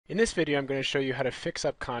In this video, I'm going to show you how to fix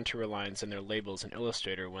up contour lines and their labels in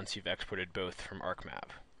Illustrator once you've exported both from ArcMap.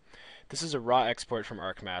 This is a raw export from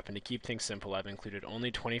ArcMap, and to keep things simple, I've included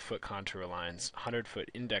only 20-foot contour lines,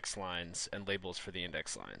 100-foot index lines, and labels for the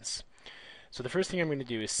index lines. So the first thing I'm going to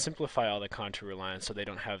do is simplify all the contour lines so they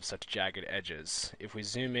don't have such jagged edges. If we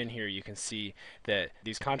zoom in here, you can see that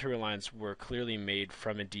these contour lines were clearly made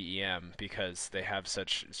from a DEM because they have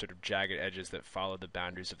such sort of jagged edges that follow the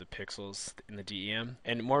boundaries of the pixels in the DEM.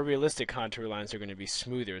 And more realistic contour lines are going to be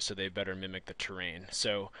smoother, so they better mimic the terrain.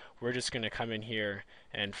 So we're just going to come in here,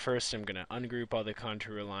 and first I'm going to ungroup all the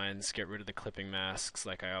contour lines, get rid of the clipping masks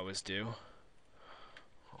like I always do.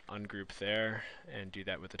 Ungroup there, and do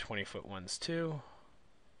that with the 20-foot ones too.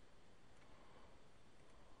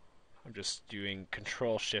 I'm just doing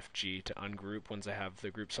Control-Shift-G to ungroup once I have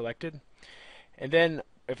the group selected. And then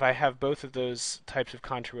if I have both of those types of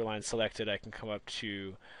contour lines selected, I can come up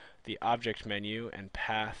to the Object menu and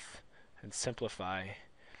Path and Simplify.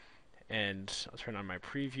 And I'll turn on my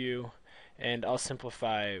preview, and I'll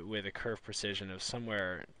simplify with a curve precision of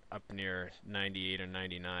somewhere up near 98 or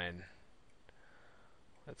 99.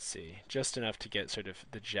 Let's see, just enough to get sort of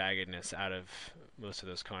the jaggedness out of most of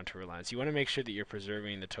those contour lines. You want to make sure that you're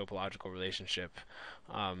preserving the topological relationship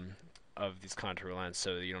of these contour lines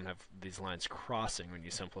so that you don't have these lines crossing when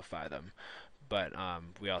you simplify them. But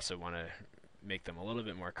we also want to make them a little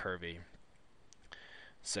bit more curvy.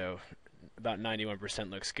 So about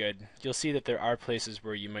 91% looks good. You'll see that there are places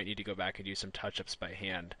where you might need to go back and do some touch-ups by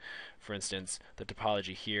hand. For instance, the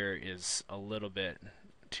topology here is a little bit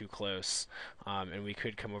too close, and we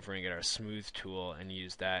could come over and get our smooth tool and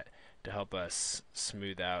use that to help us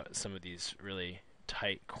smooth out some of these really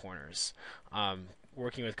tight corners.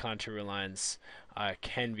 Working with contour lines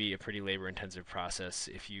can be a pretty labor-intensive process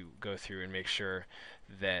if you go through and make sure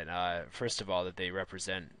that first of all that they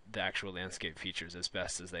represent the actual landscape features as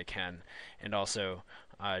best as they can, and also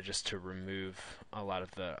just to remove a lot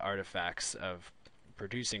of the artifacts of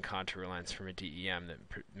producing contour lines from a DEM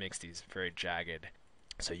that makes these very jagged.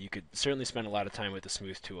 So you could certainly spend a lot of time with the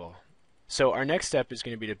smooth tool. So our next step is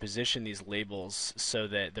going to be to position these labels so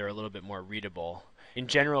that they're a little bit more readable. In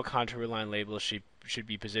general, contour line labels should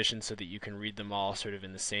be positioned so that you can read them all sort of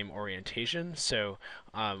in the same orientation. So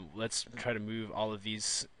let's try to move all of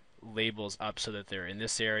these labels up so that they're in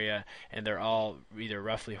this area and they're all either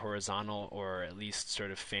roughly horizontal or at least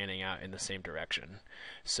sort of fanning out in the same direction.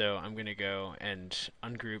 So I'm going to go and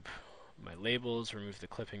ungroup my labels, remove the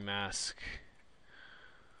clipping mask,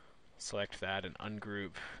 select that and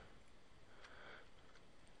ungroup,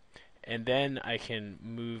 and then I can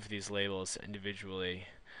move these labels individually.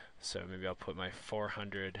 So maybe I'll put my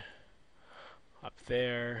 400 up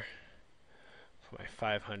there, put my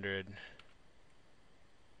 500,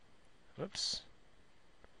 whoops,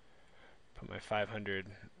 put my 500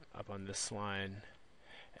 up on this line,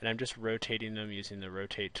 and I'm just rotating them using the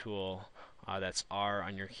rotate tool. That's R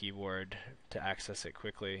on your keyboard to access it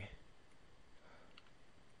quickly.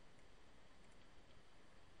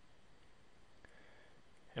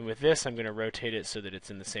 And with this, I'm going to rotate it so that it's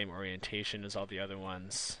in the same orientation as all the other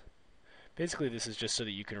ones. Basically, this is just so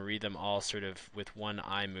that you can read them all sort of with one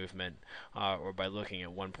eye movement, or by looking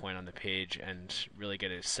at one point on the page and really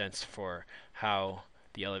get a sense for how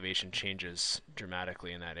the elevation changes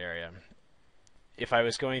dramatically in that area. If I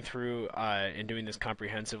was going through and doing this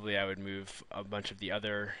comprehensively, I would move a bunch of the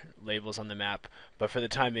other labels on the map, but for the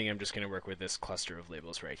time being, I'm just going to work with this cluster of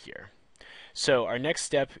labels right here. So our next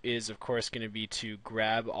step is, of course, going to be to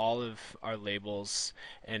grab all of our labels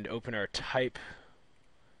and open our type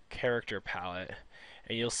character palette,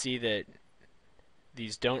 and you'll see that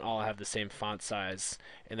these don't all have the same font size,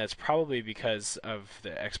 and that's probably because of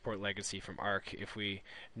the export legacy from Arc. If we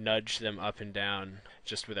nudge them up and down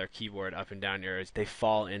just with our keyboard, up and down arrows, they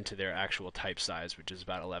fall into their actual type size, which is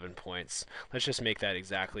about 11 points. Let's just make that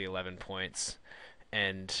exactly 11 points.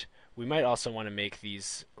 And we might also want to make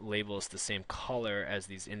these labels the same color as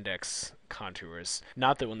these index contours.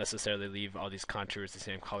 Not that we'll necessarily leave all these contours the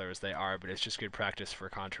same color as they are, but it's just good practice for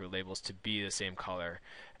contour labels to be the same color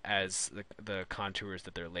as the contours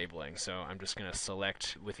that they're labeling. So I'm just going to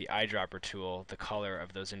select with the eyedropper tool the color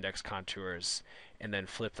of those index contours and then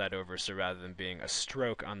flip that over, so rather than being a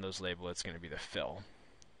stroke on those labels, it's going to be the fill.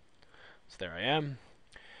 So there I am.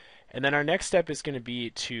 And then our next step is going to be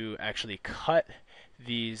to actually cut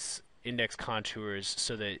these index contours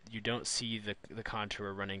so that you don't see the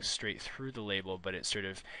contour running straight through the label, but it sort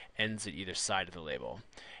of ends at either side of the label.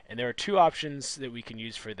 And there are two options that we can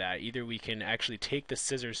use for that. Either we can actually take the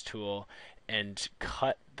scissors tool and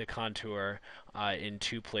cut the contour in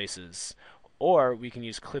two places, Or we can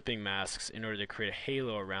use clipping masks in order to create a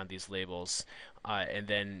halo around these labels, and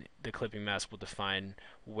then the clipping mask will define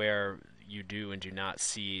where you do and do not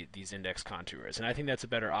see these index contours. And I think that's a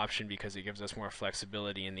better option because it gives us more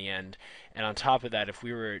flexibility in the end. And on top of that, if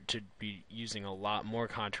we were to be using a lot more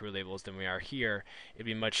contour labels than we are here, it'd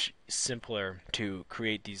be much simpler to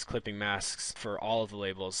create these clipping masks for all of the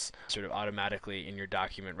labels sort of automatically in your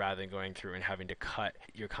document rather than going through and having to cut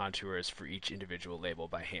your contours for each individual label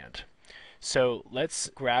by hand. So let's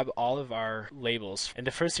grab all of our labels, and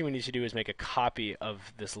the first thing we need to do is make a copy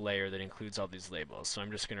of this layer that includes all these labels. So I'm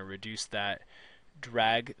just going to reduce that,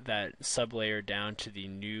 drag that sublayer down to the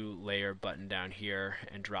new layer button down here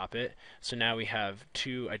and drop it. So now we have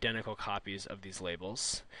two identical copies of these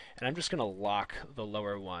labels, and I'm just going to lock the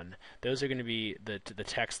lower one. Those are going to be the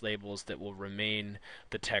text labels that will remain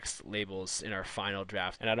the text labels in our final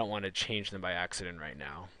draft, and I don't want to change them by accident right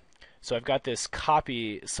now. So I've got this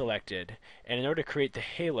copy selected, and in order to create the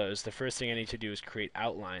halos, the first thing I need to do is create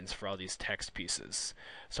outlines for all these text pieces.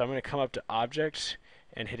 So I'm going to come up to Object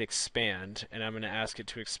and hit Expand, and I'm going to ask it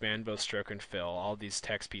to expand both stroke and fill. All these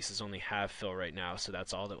text pieces only have fill right now, so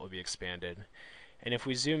that's all that will be expanded. And if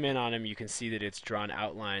we zoom in on them, you can see that it's drawn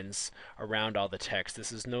outlines around all the text.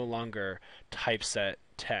 This is no longer typeset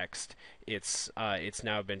text. It's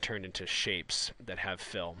now been turned into shapes that have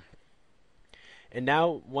fill. And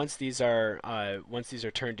now, once these are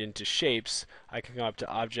turned into shapes, I can go up to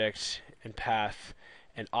Object and Path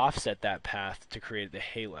and offset that path to create the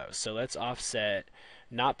halo. So let's offset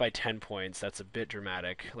not by 10 points, that's a bit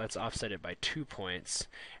dramatic. Let's offset it by 2 points,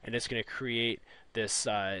 and it's going to create this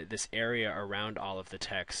this area around all of the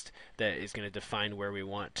text that is going to define where we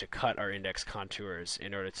want to cut our index contours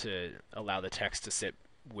in order to allow the text to sit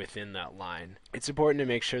within that line. It's important to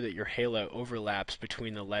make sure that your halo overlaps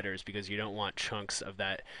between the letters because you don't want chunks of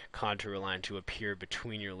that contour line to appear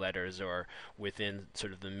between your letters or within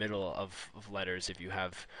sort of the middle of letters if you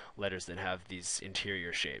have letters that have these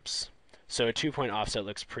interior shapes. So a 2-point offset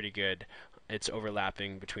looks pretty good. It's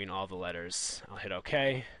overlapping between all the letters. I'll hit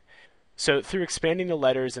OK. So through expanding the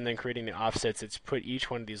letters and then creating the offsets, it's put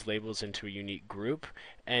each one of these labels into a unique group.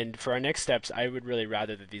 And for our next steps, I would really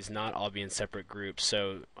rather that these not all be in separate groups.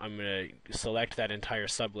 So I'm going to select that entire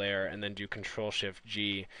sublayer and then do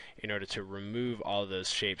Control-Shift-G in order to remove all of those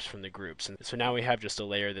shapes from the groups. And so now we have just a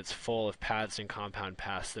layer that's full of paths and compound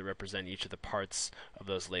paths that represent each of the parts of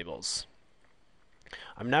those labels.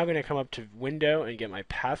 I'm now going to come up to Window and get my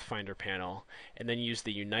Pathfinder panel and then use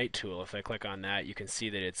the Unite tool. If I click on that, you can see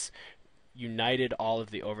that it's united all of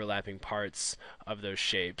the overlapping parts of those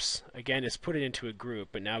shapes. Again, it's put it into a group,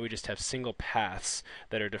 but now we just have single paths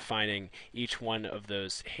that are defining each one of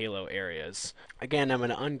those halo areas. Again, I'm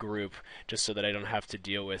going to ungroup just so that I don't have to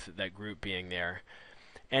deal with that group being there.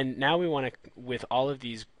 And now we want to, with all of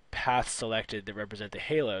these paths selected that represent the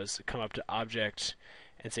halos, come up to Object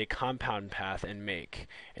and say Compound Path and Make.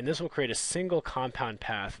 And this will create a single compound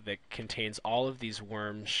path that contains all of these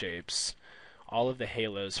worm shapes, all of the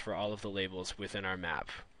halos for all of the labels within our map.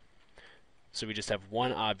 So we just have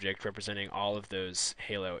one object representing all of those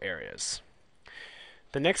halo areas.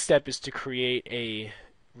 The next step is to create a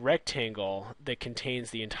rectangle that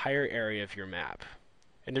contains the entire area of your map.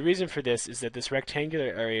 And the reason for this is that this rectangular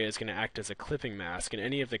area is going to act as a clipping mask, and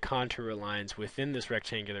any of the contour lines within this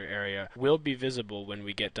rectangular area will be visible when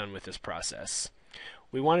we get done with this process.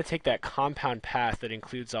 We want to take that compound path that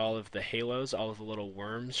includes all of the halos, all of the little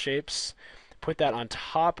worm shapes, put that on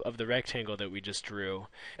top of the rectangle that we just drew,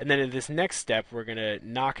 and then in this next step we're going to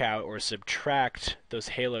knock out or subtract those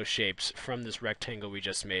halo shapes from this rectangle we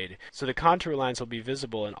just made. So the contour lines will be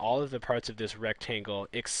visible in all of the parts of this rectangle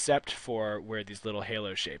except for where these little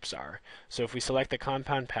halo shapes are. So if we select the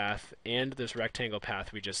compound path and this rectangle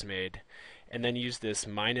path we just made, and then use this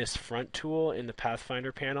minus front tool in the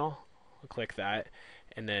Pathfinder panel, we'll click that,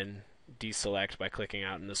 and then deselect by clicking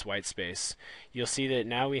out in this white space, you'll see that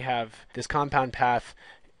now we have this compound path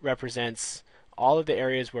represents all of the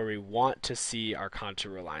areas where we want to see our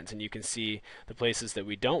contour lines, and you can see the places that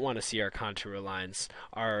we don't want to see our contour lines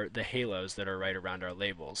are the halos that are right around our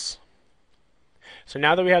labels. So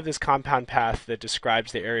now that we have this compound path that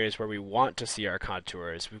describes the areas where we want to see our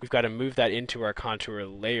contours, we've got to move that into our contour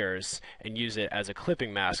layers and use it as a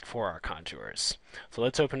clipping mask for our contours. So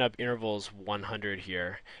let's open up intervals 100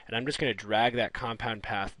 here, and I'm just going to drag that compound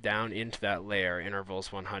path down into that layer,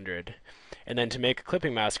 intervals 100. And then to make a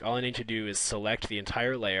clipping mask, all I need to do is select the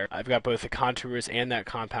entire layer. I've got both the contours and that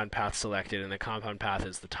compound path selected, and the compound path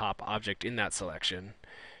is the top object in that selection.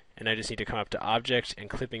 And I just need to come up to Object and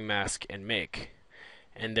Clipping Mask and Make.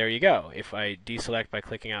 And there you go. If I deselect by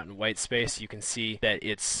clicking out in white space, you can see that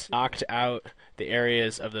it's knocked out the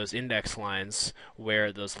areas of those index lines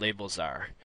where those labels are.